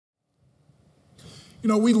You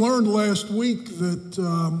know, we learned last week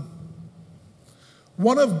that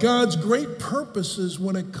one of God's great purposes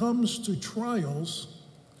when it comes to trials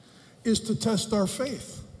is to test our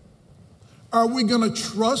faith. Are we going to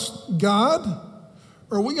trust God,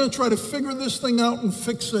 or are we going to try to figure this thing out and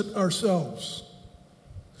fix it ourselves?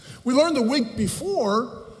 We learned the week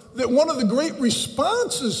before that one of the great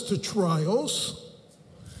responses to trials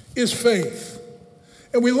is faith.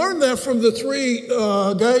 And we learned that from the three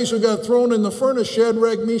guys who got thrown in the furnace,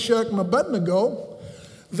 Shadrach, Meshach, and Abednego,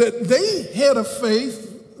 that they had a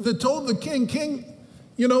faith that told the king, "King,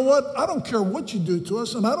 you know what? I don't care what you do to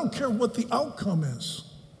us, and I don't care what the outcome is.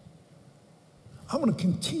 I'm going to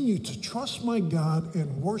continue to trust my God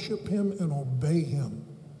and worship him and obey him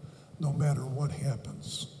no matter what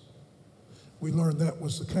happens." We learned that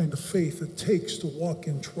was the kind of faith it takes to walk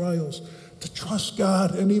in trials, to trust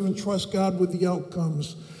God and even trust God with the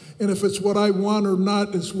outcomes. And if it's what I want or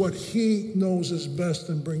not, it's what he knows is best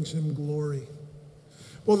and brings him glory.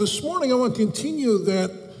 Well, this morning I want to continue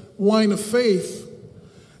that line of faith.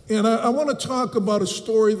 And I want to talk about a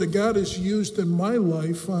story that God has used in my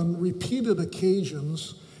life on repeated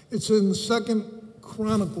occasions. It's in 2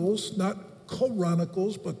 Chronicles, not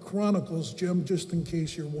Chronicles, but Chronicles, Jim, just in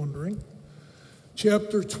case you're wondering.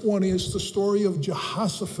 Chapter 20 is the story of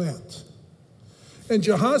Jehoshaphat. And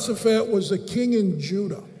Jehoshaphat was a king in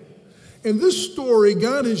Judah. And this story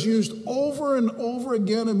God has used over and over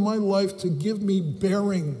again in my life to give me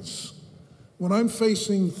bearings when I'm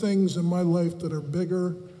facing things in my life that are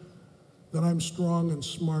bigger than I'm strong and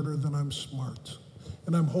smarter than I'm smart.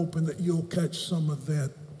 And I'm hoping that you'll catch some of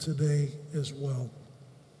that today as well.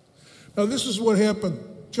 Now, this is what happened.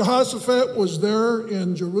 Jehoshaphat was there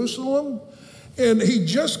in Jerusalem, and he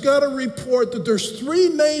just got a report that there's 3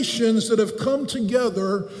 nations that have come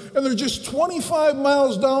together, and they're just 25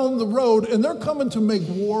 miles down the road, and they're coming to make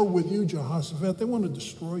war with you, Jehoshaphat. They want to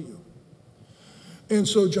destroy you. And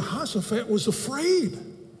so Jehoshaphat was afraid.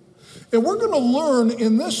 And we're going to learn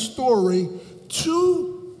in this story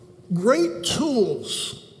 2 great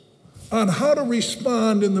tools on how to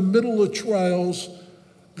respond in the middle of trials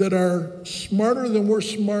that are smarter than we're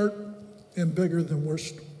smart and bigger than we're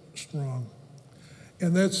strong.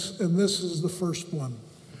 And this is the first one.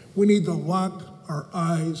 We need to lock our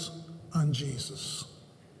eyes on Jesus.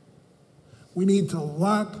 We need to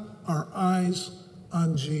lock our eyes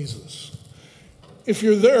on Jesus. If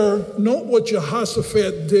you're there, note what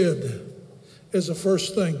Jehoshaphat did as the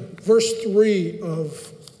first thing. Verse 3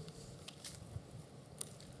 of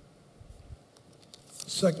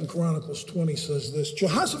 2 Chronicles 20 says this: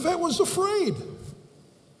 Jehoshaphat was afraid,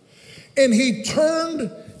 and he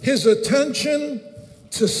turned his attention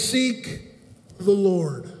to seek the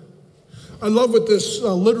Lord. I love what this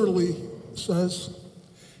literally says.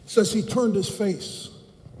 It says he turned his face.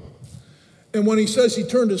 And when he says he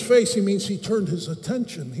turned his face, he means he turned his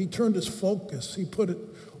attention. He turned his focus. He put it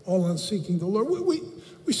all on seeking the Lord.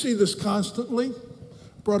 We see this constantly.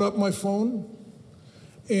 Brought up my phone.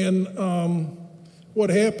 And what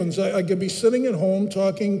happens, I could be sitting at home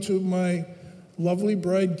talking to my lovely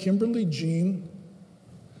bride, Kimberly Jean,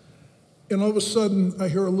 and all of a sudden I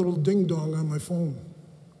hear a little ding-dong on my phone.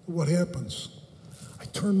 What happens? I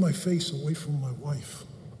turn my face away from my wife.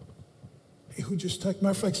 Hey, who just texted?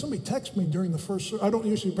 Matter of fact, somebody texted me during the first service. I don't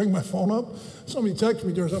usually bring my phone up. Somebody texted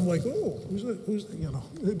me during. I'm like, oh, who's that? Who's that? You know?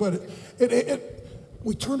 But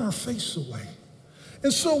we turn our face away.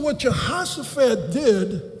 And so what Jehoshaphat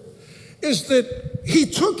did is that he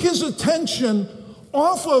took his attention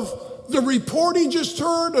off of the report he just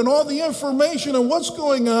heard and all the information and what's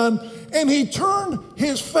going on, and he turned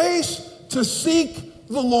his face to seek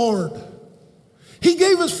the Lord. He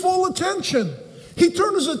gave his full attention. He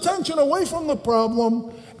turned his attention away from the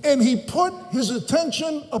problem, and he put his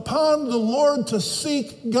attention upon the Lord to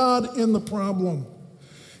seek God in the problem.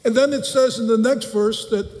 And then it says in the next verse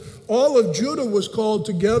that all of Judah was called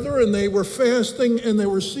together, and they were fasting, and they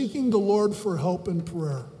were seeking the Lord for help in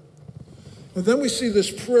prayer. And then we see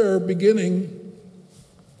this prayer beginning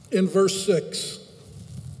in verse 6.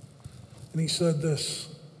 And he said this: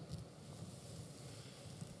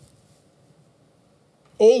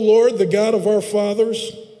 O Lord, the God of our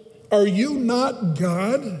fathers, are you not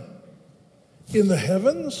God in the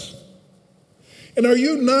heavens? And are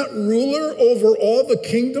you not ruler over all the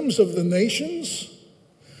kingdoms of the nations?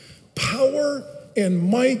 Power and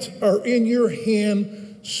might are in your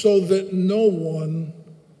hand, so that no one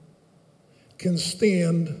can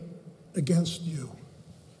stand against you.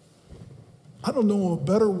 I don't know a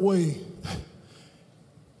better way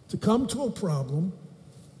to come to a problem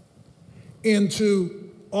and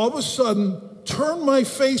to all of a sudden turn my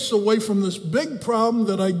face away from this big problem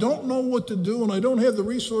that I don't know what to do and I don't have the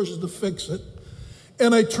resources to fix it.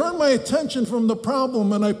 And I turn my attention from the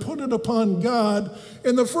problem and I put it upon God.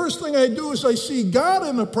 And the first thing I do is I see God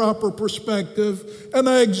in a proper perspective and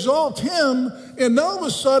I exalt him. And now all of a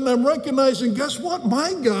sudden I'm recognizing, guess what?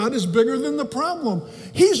 My God is bigger than the problem.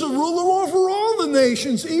 He's a ruler over all the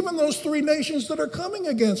nations, even those 3 nations that are coming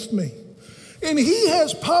against me. And he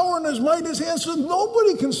has power in his might in his hands, so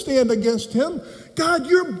nobody can stand against him. God,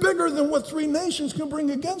 you're bigger than what 3 nations can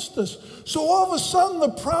bring against us. So all of a sudden,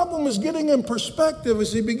 the problem is getting in perspective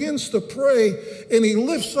as he begins to pray, and he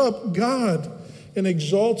lifts up God and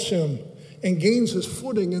exalts him and gains his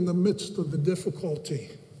footing in the midst of the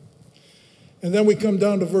difficulty. And then we come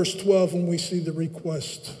down to verse 12 and we see the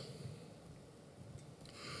request.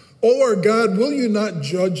 O our God, will you not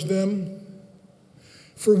judge them?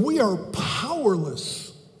 For we are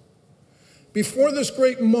powerless before this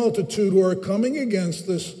great multitude who are coming against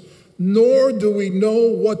us, nor do we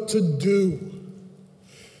know what to do.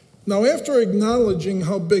 Now, after acknowledging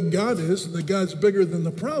how big God is, and that God's bigger than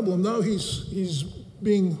the problem, now he's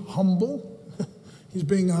being humble. He's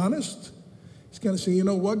being honest. He's going to say, you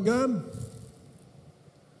know what, God?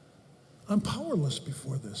 I'm powerless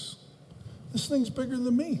before this. This thing's bigger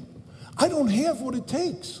than me. I don't have what it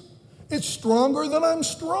takes. It's stronger than I'm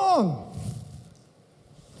strong.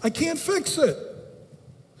 I can't fix it.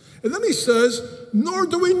 And then he says, nor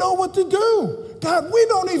do we know what to do. God, we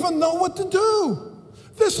don't even know what to do.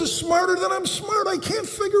 This is smarter than I'm smart. I can't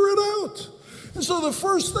figure it out. And so the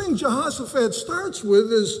first thing Jehoshaphat starts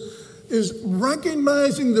with is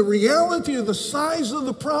recognizing the reality of the size of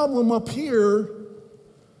the problem up here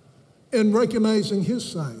and recognizing his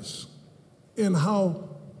size and how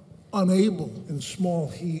unable and small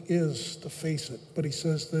he is to face it. But he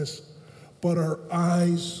says this, but our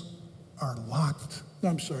eyes are locked. No,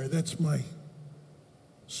 I'm sorry, that's my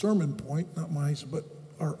sermon point, not mine, but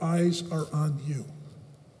our eyes are on you.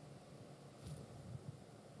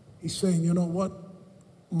 He's saying, you know what?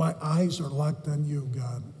 My eyes are locked on you,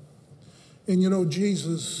 God. And you know,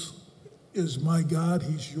 Jesus is my God.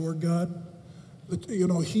 He's your God. But, you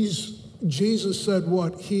know, Jesus said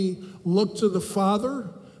what? He looked to the Father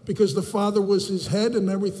because the Father was his head and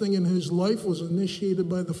everything in his life was initiated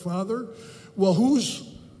by the Father. Well,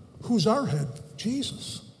 who's our head?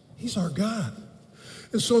 Jesus. He's our God.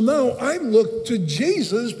 And so now I look to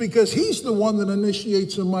Jesus because he's the one that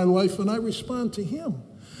initiates in my life and I respond to him.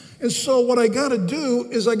 And so what I got to do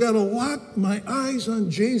is I got to lock my eyes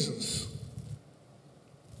on Jesus.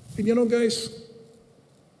 And you know, guys,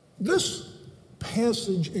 this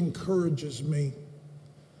passage encourages me.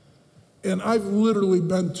 And I've literally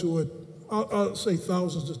been to it, I'll say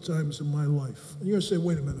thousands of times in my life. And you're going to say,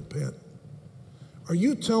 wait a minute, Pat. Are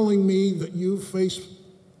you telling me that you face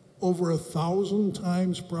over 1,000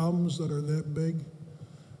 times problems that are that big?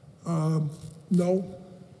 No.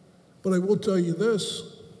 But I will tell you this.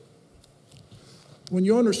 When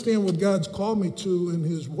you understand what God's called me to in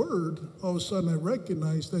his word, all of a sudden I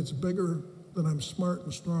recognize that's bigger than I'm smart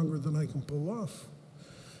and stronger than I can pull off.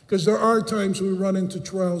 Because there are times we run into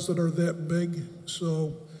trials that are that big.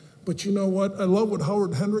 But you know what? I love what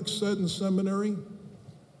Howard Hendricks said in seminary.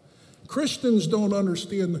 Christians don't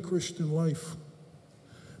understand the Christian life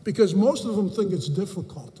because most of them think it's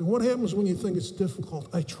difficult. And what happens when you think it's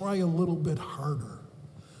difficult? I try a little bit harder.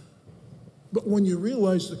 But when you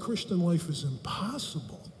realize the Christian life is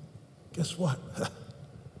impossible, guess what?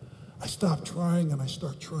 I stop trying and I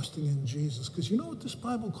start trusting in Jesus. Because you know what this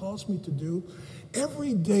Bible calls me to do?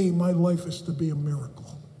 Every day my life is to be a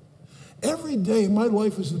miracle. Every day my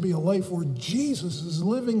life is to be a life where Jesus is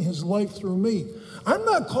living his life through me. I'm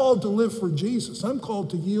not called to live for Jesus. I'm called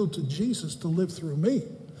to yield to Jesus to live through me.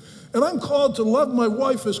 And I'm called to love my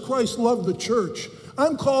wife as Christ loved the church.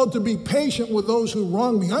 I'm called to be patient with those who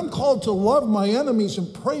wrong me. I'm called to love my enemies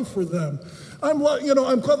and pray for them. I'm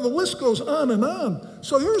called, the list goes on and on.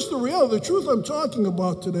 So here's the reality. The truth I'm talking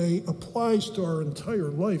about today applies to our entire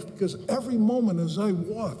life because every moment as I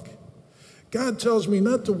walk, God tells me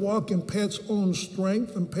not to walk in Pat's own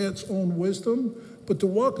strength and Pat's own wisdom, but to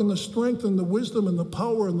walk in the strength and the wisdom and the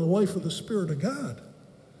power and the life of the Spirit of God.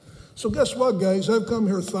 So guess what, guys? I've come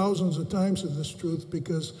here thousands of times to this truth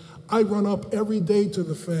because I run up every day to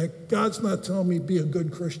the fact God's not telling me be a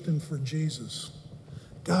good Christian for Jesus.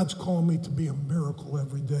 God's calling me to be a miracle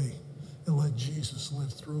every day and let Jesus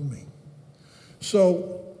live through me.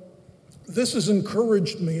 So this has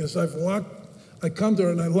encouraged me as I come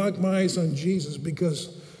there and I lock my eyes on Jesus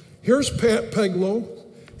because here's Pat Peglow,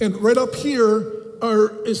 and right up here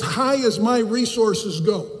are as high as my resources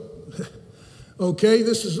go. Okay,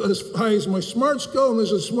 this is as high as my smarts go, and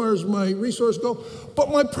this is as far as my resources go. But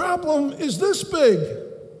my problem is this big,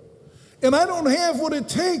 and I don't have what it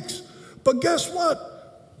takes. But guess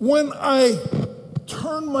what? When I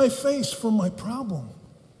turn my face from my problem,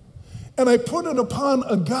 and I put it upon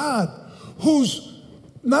a God who's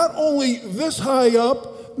not only this high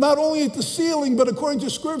up, not only at the ceiling, but according to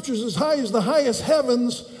scriptures, as high as the highest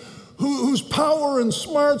heavens, whose power and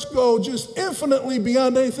smarts go just infinitely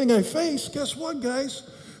beyond anything I face, guess what, guys?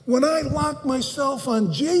 When I lock myself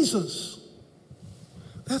on Jesus,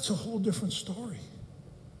 that's a whole different story.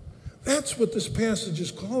 That's what this passage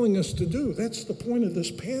is calling us to do. That's the point of this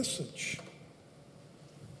passage.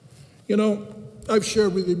 You know, I've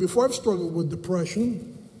shared with you before, I've struggled with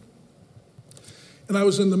depression, and I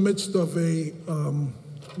was in the midst of a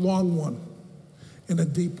long one and a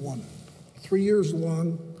deep one, 3 years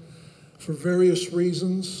long, for various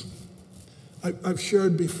reasons. I've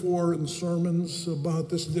shared before in sermons about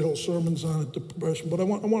this, did whole sermons on depression, but I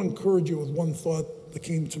want to encourage you with one thought that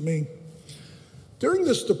came to me. During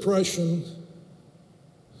this depression,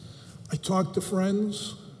 I talked to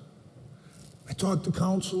friends, I talked to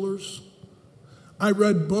counselors, I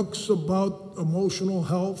read books about emotional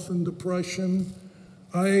health and depression,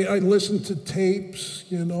 I listened to tapes,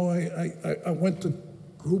 you know, I went to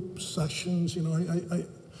group sessions, you know,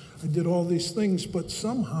 I did all these things, but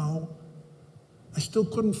somehow I still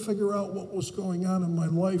couldn't figure out what was going on in my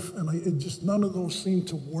life, and none of those seemed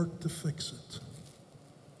to work to fix it.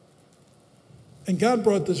 And God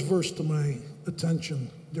brought this verse to my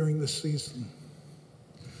attention during this season.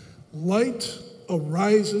 Light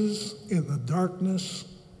arises in the darkness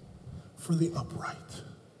for the upright.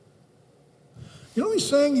 You know what he's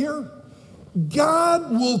saying here?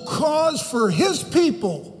 God will cause for his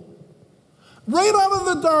people, right out of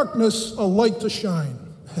the darkness, a light to shine.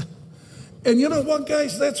 And you know what,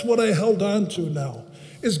 guys? That's what I held on to now.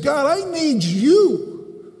 Is God, I need you.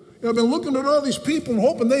 I've been looking at all these people and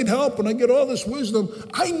hoping they'd help, and I get all this wisdom.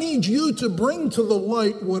 I need you to bring to the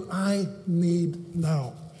light what I need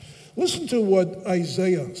now. Listen to what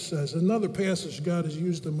Isaiah says, another passage God has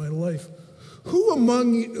used in my life.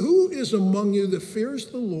 Who is among you that fears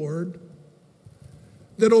the Lord,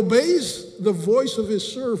 that obeys the voice of his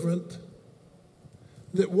servant,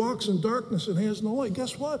 that walks in darkness and has no light?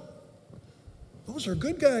 Guess what? Those are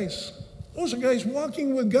good guys. Those are guys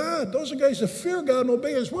walking with God. Those are guys that fear God and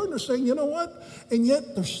obey his word. And they're saying, you know what? And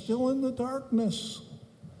yet they're still in the darkness.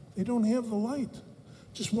 They don't have the light.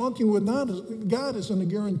 Just walking with God isn't a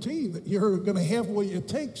guarantee that you're going to have what it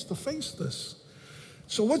takes to face this.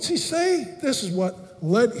 So what's he say? This is what,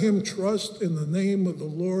 let him trust in the name of the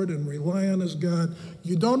Lord and rely on his God.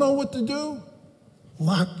 You don't know what to do?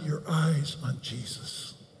 Lock your eyes on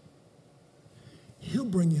Jesus. He'll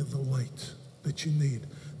bring you the light that you need.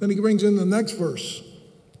 Then he brings in the next verse.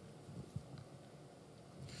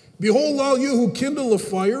 Behold, all you who kindle a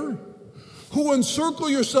fire, who encircle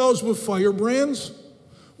yourselves with firebrands,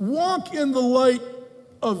 walk in the light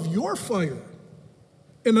of your fire,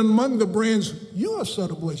 and among the brands you have set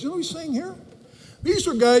ablaze. You know what he's saying here? These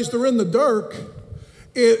are guys, they're in the dark,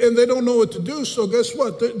 and they don't know what to do, so guess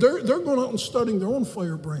what? They're going out and starting their own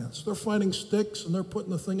firebrands. They're finding sticks, and they're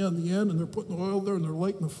putting the thing on the end, and they're putting the oil there, and they're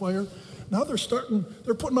lighting the fire. Now they're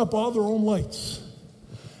putting up all their own lights.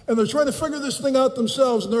 And they're trying to figure this thing out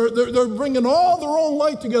themselves, and they're bringing all their own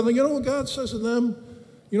light together. You know what God says to them?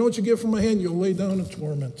 You know what you get from my hand? You'll lay down in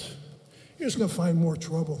torment. You're just going to find more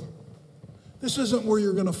trouble. This isn't where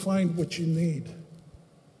you're going to find what you need.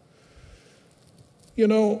 You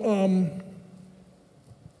know,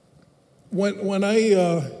 when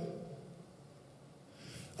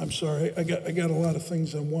I'm sorry, I got a lot of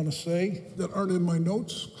things I want to say that aren't in my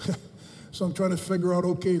notes. So I'm trying to figure out,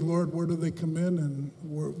 okay, Lord, where do they come in and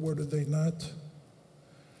where do they not?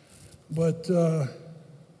 But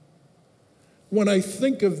when I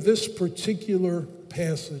think of this particular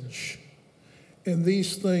passage and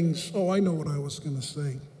these things, oh, I know what I was going to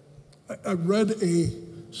say. I read a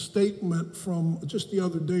statement from just the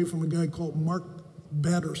other day from a guy called Mark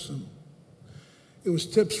Batterson. It was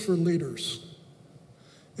Tips for Leaders.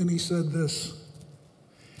 And he said this.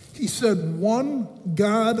 He said, one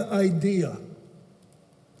God idea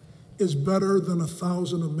is better than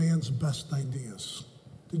 1,000 of man's best ideas.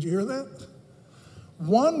 Did you hear that?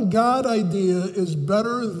 One God idea is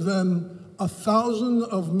better than 1,000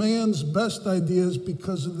 of man's best ideas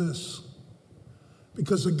because of this.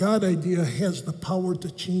 Because a God idea has the power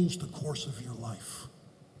to change the course of your life.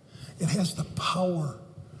 It has the power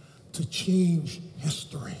to change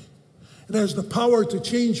history. It has the power to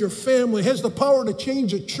change your family. It has the power to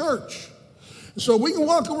change a church. So we can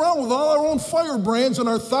walk around with all our own firebrands and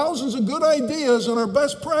our thousands of good ideas and our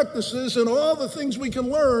best practices and all the things we can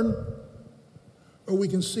learn, or we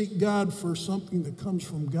can seek God for something that comes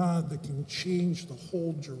from God that can change the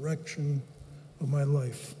whole direction of my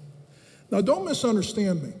life. Now, don't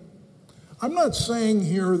misunderstand me. I'm not saying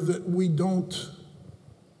here that we don't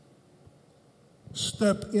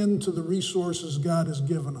step into the resources God has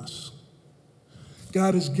given us.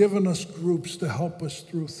 God has given us groups to help us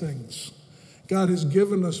through things. God has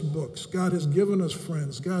given us books. God has given us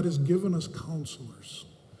friends. God has given us counselors.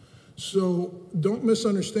 So don't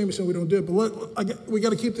misunderstand me saying we don't do it, but we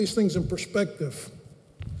got to keep these things in perspective.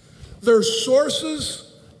 There's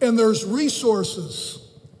sources and there's resources.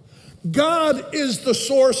 God is the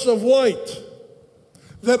source of light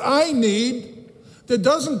that I need, that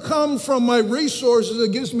doesn't come from my resources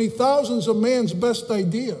that gives me thousands of man's best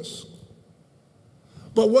ideas.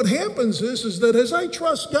 But what happens is that as I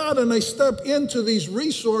trust God and I step into these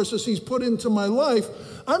resources he's put into my life,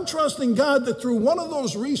 I'm trusting God that through one of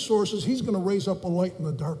those resources, he's going to raise up a light in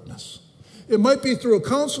the darkness. It might be through a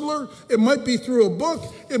counselor. It might be through a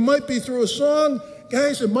book. It might be through a song.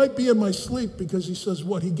 Guys, it might be in my sleep, because he says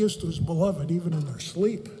what he gives to his beloved, even in their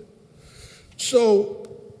sleep. So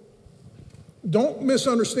don't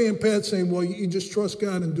misunderstand Pat saying, well, you just trust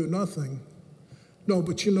God and do nothing. No,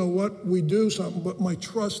 but you know what? We do something, but my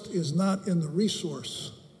trust is not in the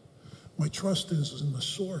resource. My trust is in the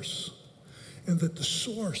source. And that the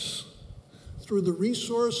source, through the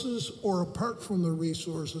resources or apart from the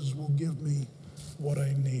resources, will give me what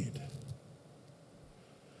I need.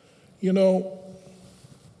 You know,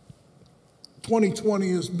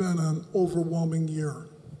 2020 has been an overwhelming year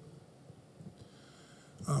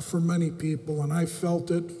for many people, and I felt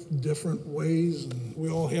it different ways, and we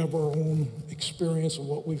all have our own experience of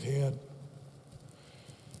what we've had.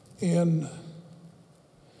 And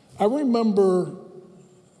I remember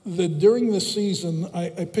that during the season,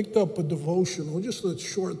 I picked up a devotional, just a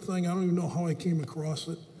short thing. I don't even know how I came across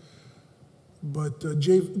it, but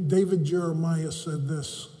David Jeremiah said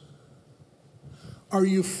this: are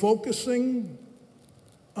you focusing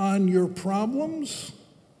on your problems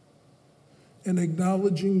and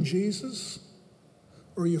acknowledging Jesus,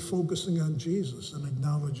 or are you focusing on Jesus and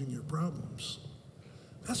acknowledging your problems?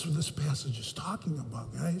 That's what this passage is talking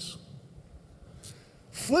about, guys.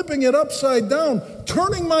 Flipping it upside down,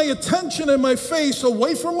 turning my attention and my face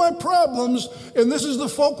away from my problems, and this is the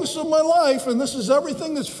focus of my life, and this is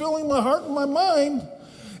everything that's filling my heart and my mind,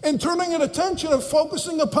 and turning an attention and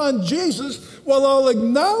focusing upon Jesus, while I'll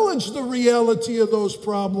acknowledge the reality of those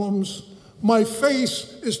problems, my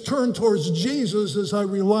face is turned towards Jesus as I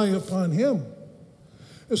rely upon him.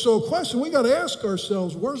 And so a question we got to ask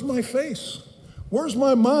ourselves, where's my face? Where's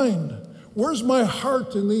my mind? Where's my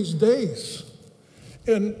heart in these days?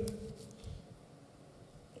 And,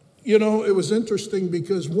 you know, it was interesting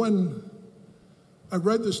because when I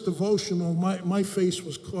read this devotional, my face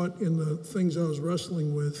was caught in the things I was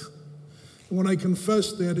wrestling with. And when I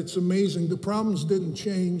confessed that, it's amazing. The problems didn't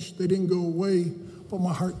change. They didn't go away, but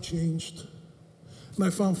my heart changed. And I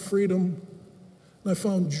found freedom, and I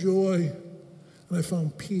found joy, and I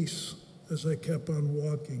found peace as I kept on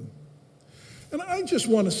walking. And I just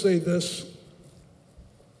want to say this.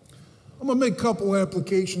 I'm going to make a couple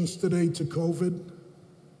applications today to COVID.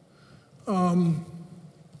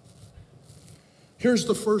 Here's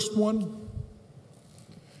the first one.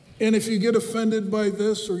 And if you get offended by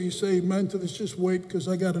this, or you say amen to this, just wait, because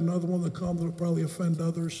I got another one that comes that will probably offend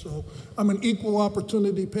others. So I'm an equal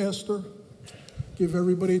opportunity pastor. Give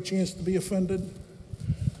everybody a chance to be offended.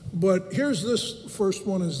 But here's this first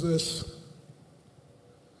one is this.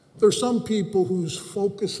 There's some people whose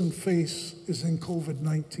focus and face is in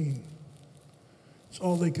COVID-19. It's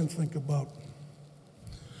all they can think about.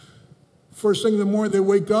 First thing in the morning, they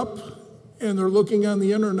wake up and they're looking on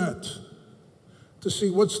the internet to see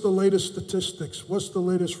what's the latest statistics, what's the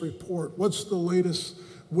latest report, what's the latest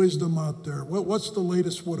wisdom out there, what's the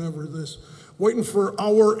latest whatever this. Waiting for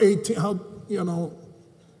hour 18, how, you know,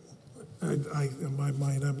 in my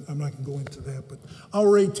mind, I'm not going to go into that, but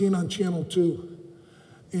hour 18 on Channel 2.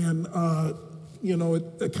 And, you know,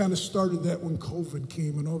 it kind of started that when COVID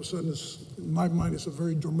came, and all of a sudden, in my mind, it's a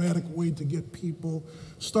very dramatic way to get people.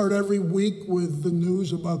 Start every week with the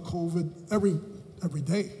news about COVID, every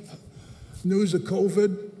day. News of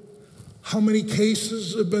COVID, how many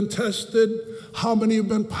cases have been tested, how many have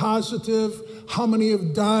been positive, how many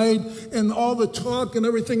have died, and all the talk and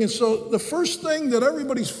everything. And so the first thing that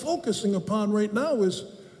everybody's focusing upon right now is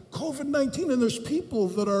COVID-19, and there's people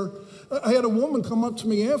that are, I had a woman come up to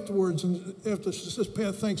me afterwards, and after she says,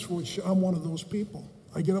 Pat, thanks for what I'm one of those people.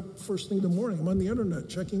 I get up first thing in the morning, I'm on the internet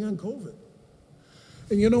checking on COVID.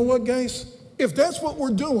 And you know what, guys? If that's what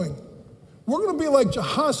we're doing, we're going to be like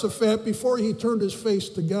Jehoshaphat before he turned his face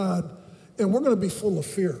to God, and we're going to be full of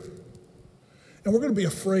fear. And we're going to be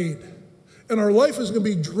afraid. And our life is going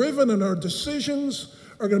to be driven, and our decisions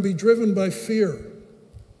are going to be driven by fear.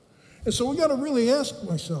 And so we got to really ask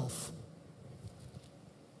myself,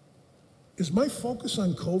 is my focus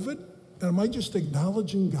on COVID? And am I just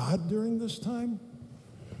acknowledging God during this time?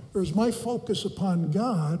 Or is my focus upon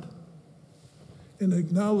God and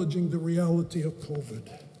acknowledging the reality of COVID?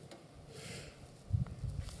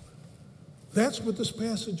 That's what this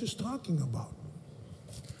passage is talking about.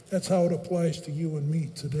 That's how it applies to you and me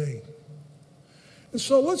today. And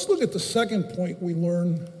so let's look at the second point we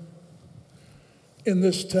learn in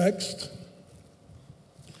this text.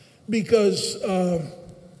 Because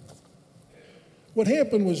what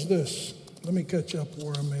happened was this. Let me catch up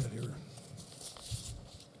where I'm at here.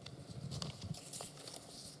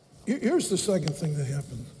 Here's the second thing that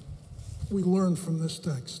happened. We learned from this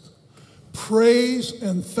text. Praise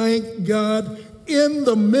and thank God in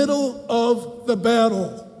the middle of the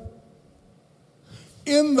battle.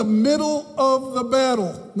 In the middle of the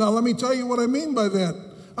battle. Now, let me tell you what I mean by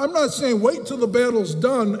that. I'm not saying wait till the battle's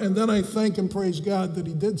done and then I thank and praise God that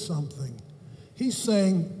he did something. He's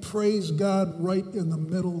saying praise God right in the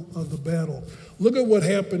middle of the battle. Look at what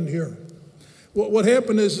happened here. What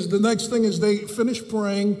happened is the next thing is they finish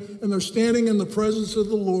praying and they're standing in the presence of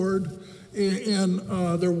the Lord and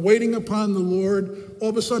they're waiting upon the Lord. All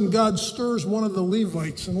of a sudden, God stirs one of the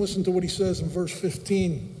Levites, and listen to what he says in verse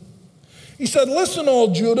 15. He said, "Listen,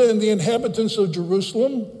 all Judah and the inhabitants of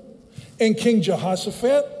Jerusalem and King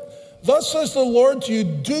Jehoshaphat. Thus says the Lord to you,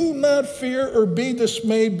 do not fear or be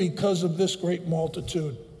dismayed because of this great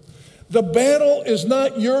multitude. The battle is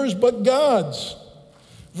not yours but God's."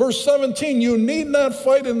 Verse 17, you need not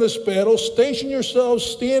fight in this battle. Station yourselves,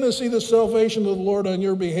 stand and see the salvation of the Lord on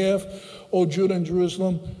your behalf, O Judah and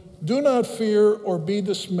Jerusalem. Do not fear or be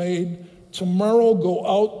dismayed. Tomorrow go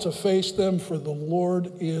out to face them, for the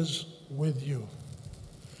Lord is with you.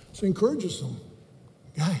 So encourages them.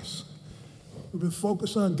 Guys, we've been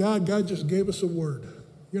focused on God. God just gave us a word.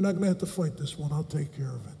 You're not going to have to fight this one. I'll take care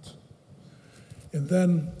of it. And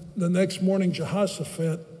then the next morning,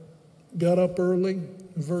 Jehoshaphat got up early.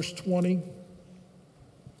 Verse 20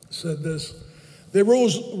 said this. They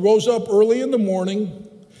rose up early in the morning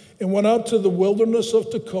and went out to the wilderness of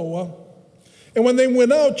Tekoa. And when they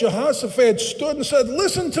went out, Jehoshaphat stood and said,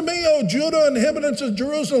 "Listen to me, O Judah and inhabitants of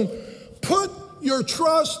Jerusalem. Put your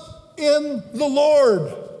trust in the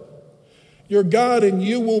Lord, your God, and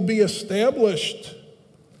you will be established.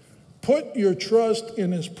 Put your trust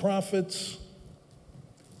in his prophets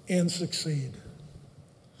and succeed."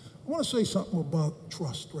 I want to say something about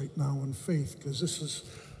trust right now and faith, because this is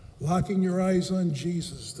locking your eyes on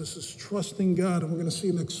Jesus. This is trusting God, and we're going to see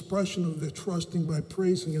an expression of the trusting by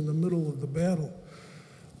praising in the middle of the battle.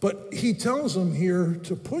 But he tells them here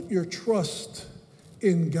to put your trust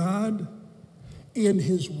in God, in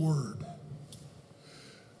his word.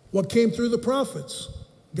 What came through the prophets?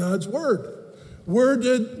 God's word. Where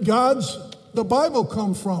did the Bible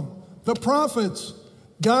come from? The prophets.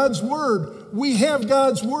 God's word. We have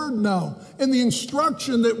God's word now. And the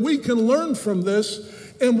instruction that we can learn from this,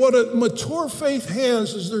 and what a mature faith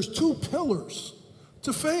has, is there's two pillars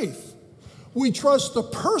to faith. We trust the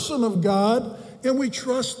person of God, and we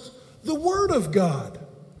trust the word of God.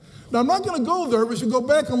 Now, I'm not going to go there, but if you go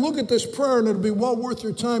back and look at this prayer, and it'll be well worth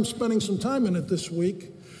your time spending some time in it this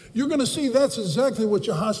week, you're going to see that's exactly what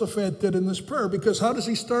Jehoshaphat did in this prayer. Because how does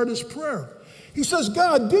he start his prayer? He says,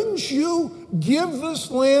 "God, didn't you give this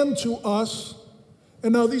land to us?"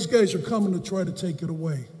 And now these guys are coming to try to take it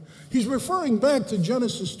away. He's referring back to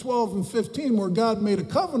Genesis 12 and 15, where God made a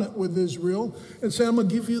covenant with Israel and said, "I'm going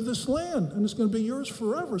to give you this land, and it's going to be yours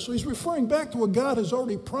forever." So he's referring back to what God has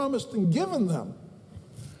already promised and given them.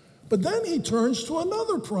 But then he turns to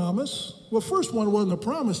another promise. Well, first one wasn't a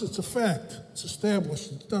promise, it's a fact. It's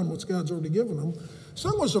established, it's done, what God's already given them.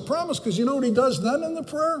 Second was a promise, because you know what he does then in the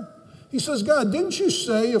prayer? He says, "God, didn't you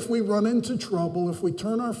say if we run into trouble, if we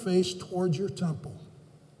turn our face towards your temple,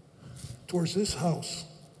 towards this house,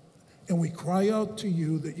 and we cry out to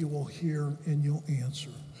you, that you will hear and you'll answer?"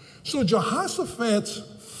 So Jehoshaphat's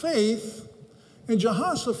faith and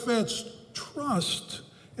Jehoshaphat's trust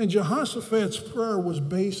and Jehoshaphat's prayer was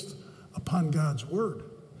based upon God's word,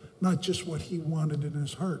 not just what he wanted in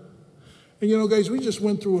his heart. And you know, guys, we just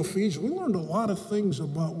went through Ephesians. We learned a lot of things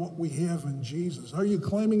about what we have in Jesus. Are you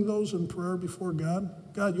claiming those in prayer before God?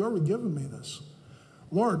 God, you already given me this.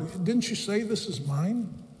 Lord, didn't you say this is mine?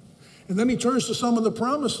 And then he turns to some of the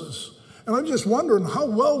promises. And I'm just wondering, how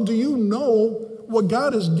well do you know what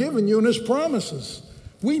God has given you in his promises?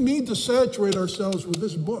 We need to saturate ourselves with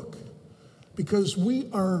this book because we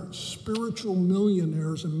are spiritual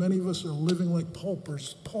millionaires and many of us are living like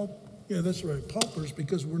paupers. Yeah, that's right, paupers,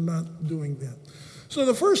 because we're not doing that. So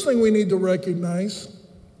the first thing we need to recognize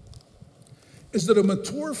is that a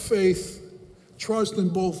mature faith trusts in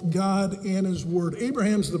both God and his word.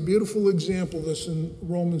 Abraham's the beautiful example of this in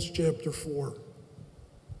Romans chapter 4.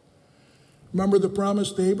 Remember the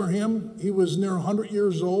promise to Abraham? He was near 100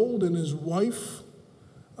 years old and his wife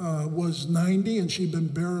was 90 and she'd been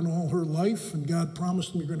barren all her life, and God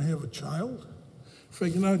promised him, you're going to have a child. In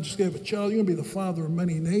fact, you're not just going to have a child, you're going to be the father of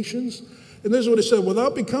many nations. And this is what he said: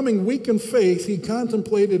 without becoming weak in faith, he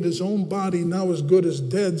contemplated his own body, now as good as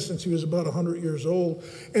dead, since he was about 100 years old,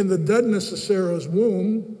 and the deadness of Sarah's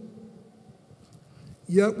womb,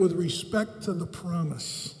 yet with respect to the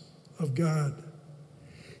promise of God,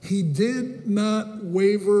 he did not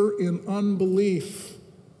waver in unbelief,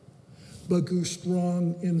 but grew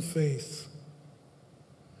strong in faith,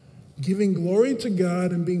 giving glory to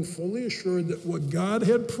God and being fully assured that what God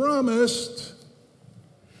had promised,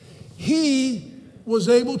 he was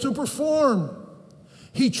able to perform.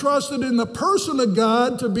 He trusted in the person of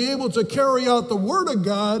God to be able to carry out the word of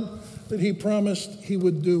God that he promised he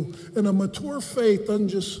would do. And a mature faith doesn't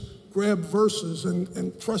just grab verses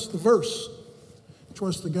and trust the verse.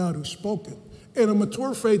 Trust the God who spoke it. And a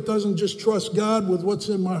mature faith doesn't just trust God with what's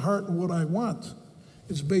in my heart and what I want.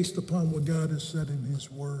 It's based upon what God has said in his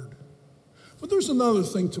word. But there's another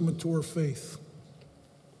thing to mature faith.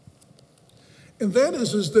 And that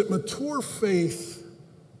is that mature faith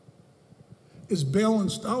is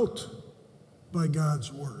balanced out by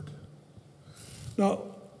God's word. Now,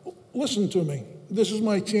 listen to me. This is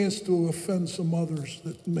my chance to offend some others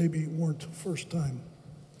that maybe weren't first time.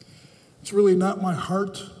 It's really not my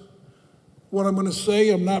heart. What I'm going to say,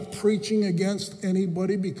 I'm not preaching against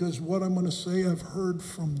anybody, because what I'm going to say I've heard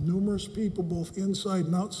from numerous people, both inside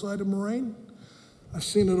and outside of Moraine. I've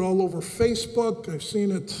seen it all over Facebook.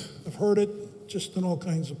 I've heard it just in all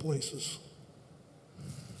kinds of places.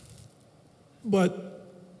 But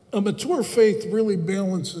a mature faith really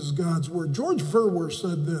balances God's word. George Verwer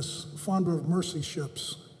said this, founder of Mercy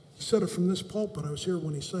Ships. He said it from this pulpit. I was here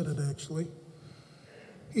when he said it, actually.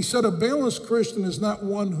 He said, a balanced Christian is not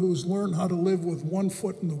one who's learned how to live with one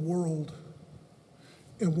foot in the world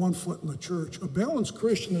and one foot in the church. A balanced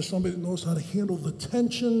Christian is somebody that knows how to handle the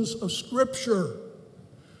tensions of Scripture.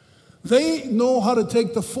 They know how to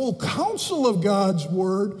take the full counsel of God's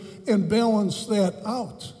word and balance that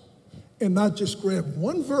out, and not just grab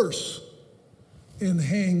one verse and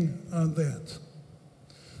hang on that.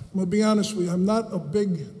 I'm going to be honest with you, I'm not a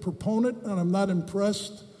big proponent, and I'm not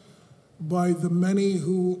impressed by the many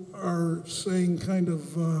who are saying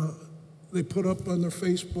they put up on their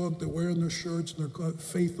Facebook, they're wearing their shirts, and they're called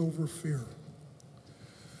faith over fear.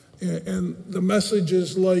 And the message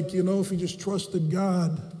is like, if you just trusted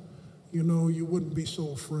God, you wouldn't be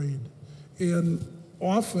so afraid. And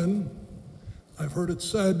often, I've heard it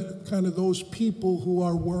said, kind of those people who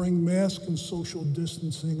are wearing masks and social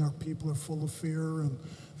distancing are people who are full of fear, and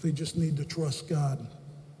they just need to trust God.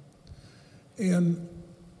 And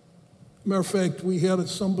matter of fact, we had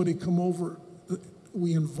somebody come over,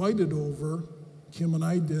 we invited over, Kim and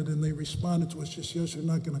I did, and they responded to us just yesterday,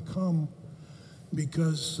 not going to come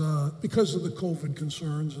because of the COVID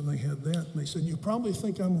concerns, and they had that. And they said, you probably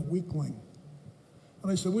think I'm a weakling.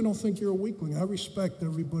 And I said, we don't think you're a weakling. I respect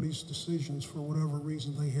everybody's decisions for whatever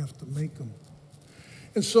reason they have to make them.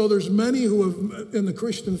 And so there's many who have, in the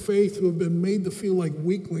Christian faith, who have been made to feel like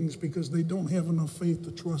weaklings because they don't have enough faith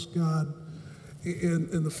to trust God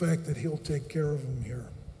in the fact that he'll take care of them here.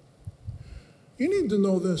 You need to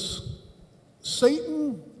know this.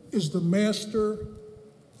 Satan is the master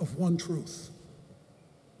of one truth.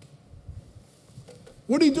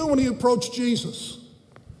 What did he do when he approached Jesus?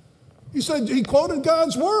 He quoted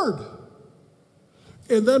God's word.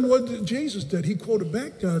 And then what Jesus did, he quoted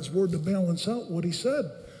back God's word to balance out what he said.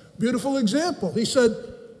 Beautiful example. He said,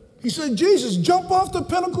 Jesus, jump off the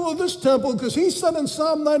pinnacle of this temple, because he said in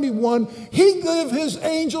Psalm 91, he gave his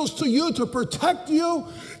angels to you to protect you,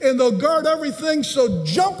 and they'll guard everything, so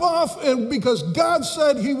jump off, and because God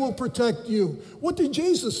said he will protect you. What did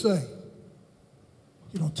Jesus say?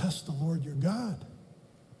 You don't test the Lord your God.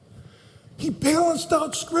 He balanced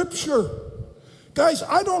out Scripture. Guys,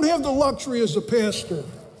 I don't have the luxury as a pastor,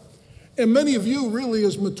 and many of you really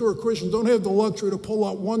as mature Christians don't have the luxury to pull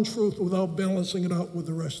out one truth without balancing it out with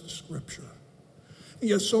the rest of Scripture. And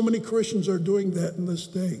yet so many Christians are doing that in this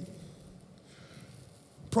day.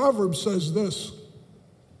 Proverbs says this,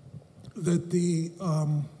 that the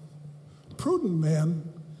prudent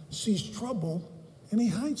man sees trouble and he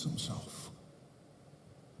hides himself.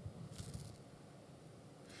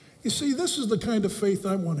 You see, this is the kind of faith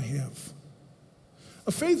I want to have.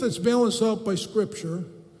 A faith that's balanced out by Scripture,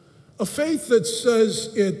 a faith that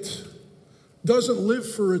says it doesn't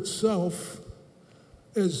live for itself,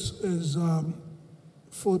 as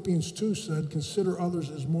Philippians 2 said, consider others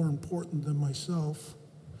as more important than myself.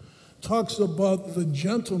 Talks about the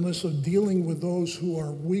gentleness of dealing with those who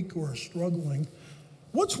are weak or are struggling.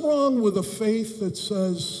 What's wrong with a faith that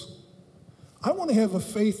says, I want to have a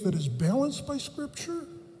faith that is balanced by Scripture?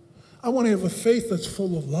 I want to have a faith that's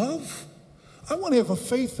full of love. I want to have a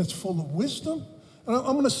faith that's full of wisdom. And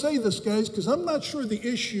I'm going to say this, guys, because I'm not sure the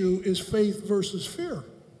issue is faith versus fear.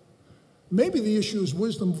 Maybe the issue is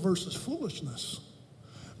wisdom versus foolishness.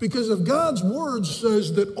 Because if God's word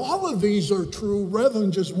says that all of these are true rather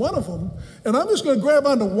than just one of them, and I'm just going to grab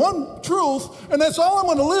onto one truth, and that's all I'm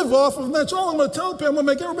going to live off of, and that's all I'm going to tell people, I'm going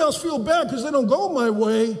to make everybody else feel bad because they don't go my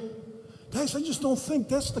way. Guys, I just don't think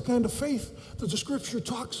that's the kind of faith that the Scripture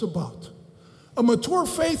talks about. A mature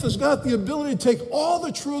faith has got the ability to take all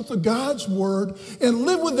the truth of God's word and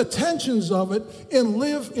live with the tensions of it and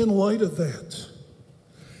live in light of that.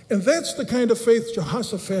 And that's the kind of faith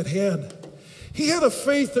Jehoshaphat had. He had a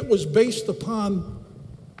faith that was based upon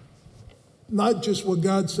not just what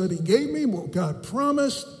God said he gave me, what God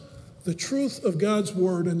promised, the truth of God's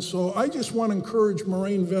word. And so I just want to encourage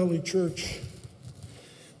Moraine Valley Church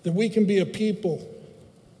that we can be a people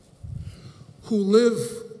who live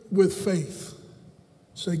with faith.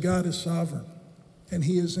 Say, God is sovereign, and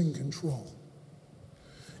he is in control.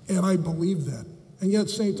 And I believe that. And yet at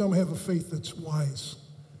the same time, I have a faith that's wise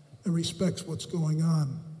and respects what's going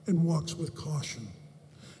on and walks with caution.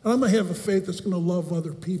 And I'm going to have a faith that's going to love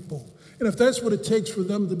other people. And if that's what it takes for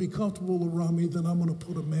them to be comfortable around me, then I'm going to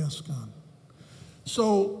put a mask on.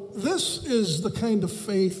 So this is the kind of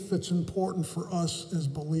faith that's important for us as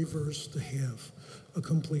believers to have, a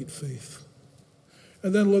complete faith.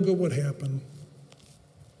 And then look at what happened.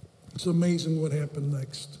 It's amazing what happened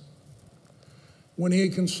next. When he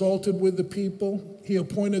had consulted with the people, he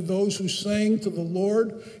appointed those who sang to the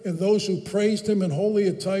Lord and those who praised him in holy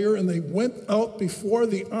attire, and they went out before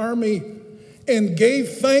the army and gave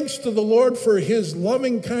thanks to the Lord, for his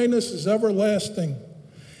loving kindness is everlasting.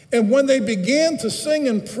 And when they began to sing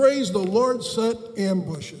and praise, the Lord set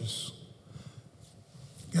ambushes.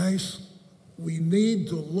 Guys, we need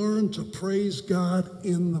to learn to praise God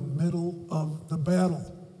in the middle of the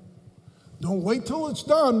battle. Don't wait till it's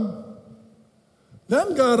done.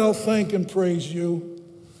 Then God, I'll thank and praise you.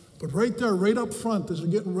 But right there, right up front, as they're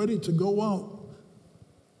getting ready to go out,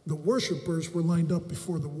 the worshipers were lined up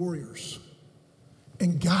before the warriors.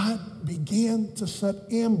 And God began to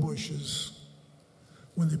set ambushes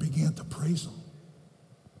when they began to praise him.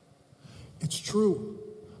 It's true.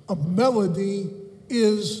 A melody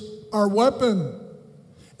is our weapon.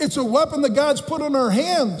 It's a weapon that God's put in our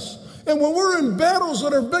hands. And when we're in battles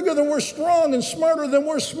that are bigger than we're strong and smarter than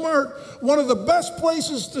we're smart, one of the best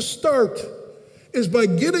places to start is by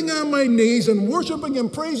getting on my knees and worshiping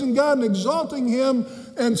and praising God and exalting him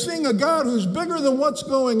and seeing a God who's bigger than what's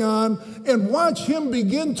going on, and watch him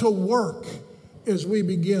begin to work as we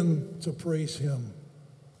begin to praise him.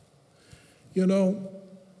 You know,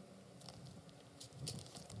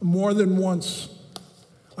 more than once,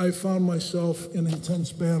 I found myself in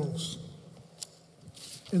intense battles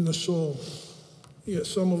in the soul. Yeah,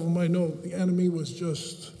 some of them I know the enemy was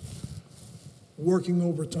just working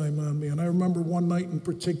overtime on me. And I remember one night in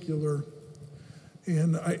particular,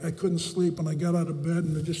 and I couldn't sleep, and I got out of bed,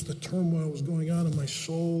 and just the turmoil was going on in my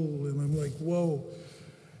soul, and I'm like, whoa.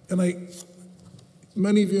 And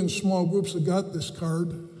many of you in small groups have got this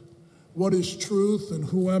card. What is truth, and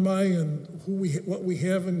who am I, and what we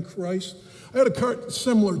have in Christ. I had a card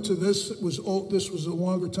similar to this. This was a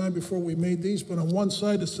longer time before we made these, but on one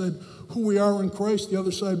side it said who we are in Christ, the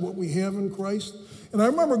other side what we have in Christ. And I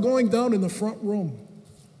remember going down in the front room,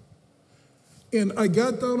 and I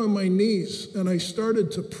got down on my knees, and I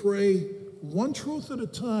started to pray one truth at a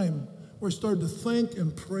time, where I started to thank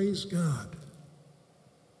and praise God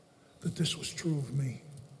that this was true of me.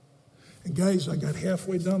 And guys, I got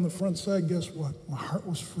halfway down the front side. Guess what? My heart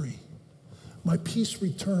was free. My peace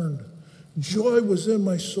returned. Joy was in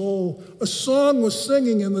my soul. A song was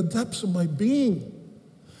singing in the depths of my being.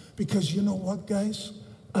 Because you know what, guys?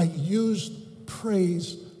 I used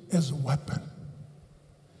praise as a weapon.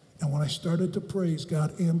 And when I started to praise,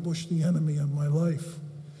 God ambushed the enemy in my life.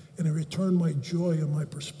 And it returned my joy and my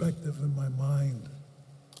perspective in my mind.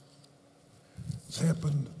 It's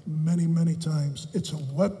happened many, many times. It's a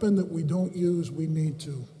weapon that we don't use, we need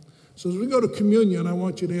to. So as we go to communion, I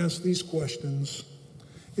want you to ask these questions.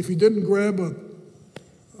 If you didn't grab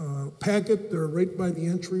a packet, they're right by the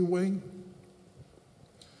entryway.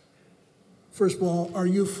 First of all, are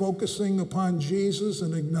you focusing upon Jesus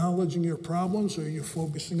and acknowledging your problems, or are you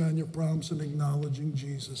focusing on your problems and acknowledging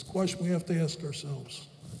Jesus? Question we have to ask ourselves.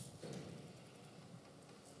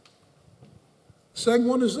 Second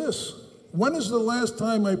one is this. When is the last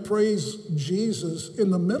time I praised Jesus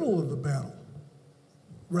in the middle of the battle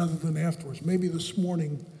rather than afterwards? Maybe this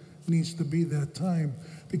morning needs to be that time.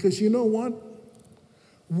 Because you know what?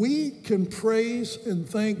 We can praise and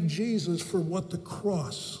thank Jesus for what the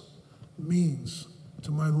cross means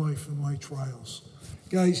to my life and my trials.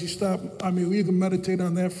 Guys, you can meditate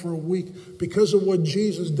on that for a week. Because of what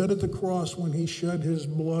Jesus did at the cross when he shed his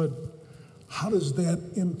blood, how does that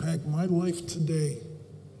impact my life today?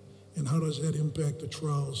 And how does that impact the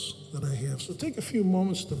trials that I have? So take a few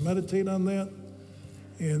moments to meditate on that,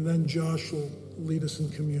 and then Josh will lead us in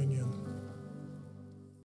communion.